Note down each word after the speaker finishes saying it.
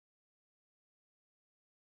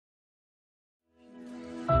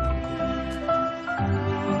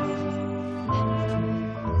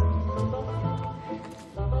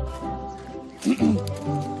Miss!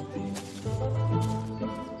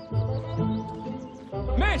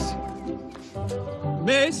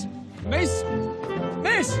 Miss! Miss!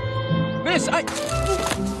 Miss! Miss, Miss?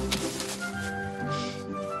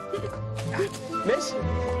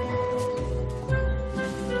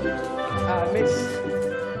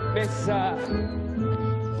 Miss,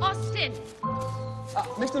 Austen!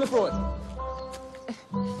 Mr. Lefroy.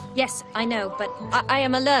 Yes, I know, but I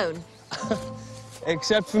am alone.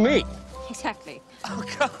 Except for me. Exactly. Oh,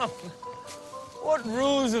 come. What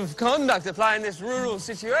rules of conduct apply in this rural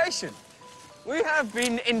situation? We have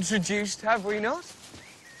been introduced, have we not?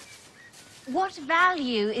 What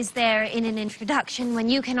value is there in an introduction when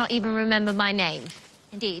you cannot even remember my name?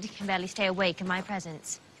 Indeed, can barely stay awake in my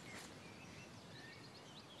presence.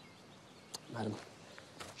 Madam.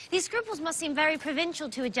 These scruples must seem very provincial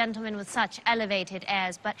to a gentleman with such elevated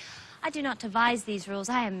airs, but I do not devise these rules.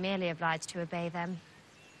 I am merely obliged to obey them.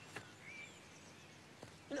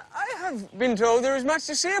 I have been told there is much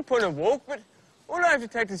to see upon a walk, but all I have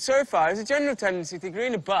detected so far is a general tendency to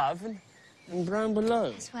green above and brown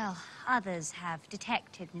below. As well, others have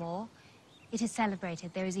detected more. It is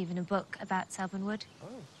celebrated. There is even a book about Selborne Wood. Oh.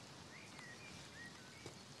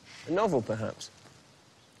 A novel, perhaps?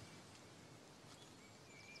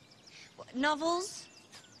 Novels,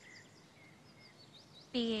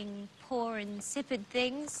 being poor, insipid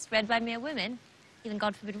things read by mere women, even,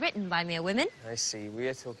 God forbid, written by mere women. I see. We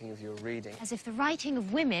are talking of your reading. As if the writing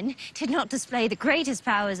of women did not display the greatest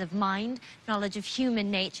powers of mind, knowledge of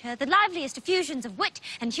human nature, the liveliest effusions of wit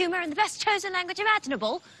and humour, and the best chosen language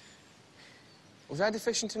imaginable. Was I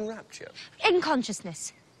deficient in rapture? In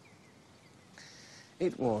consciousness.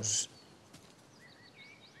 It was.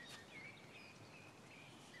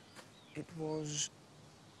 It was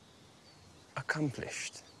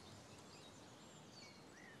accomplished.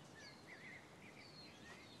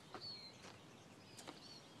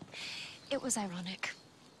 It was ironic.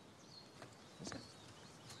 Was it?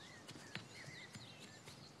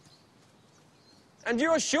 And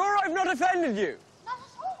you're sure I've not offended you?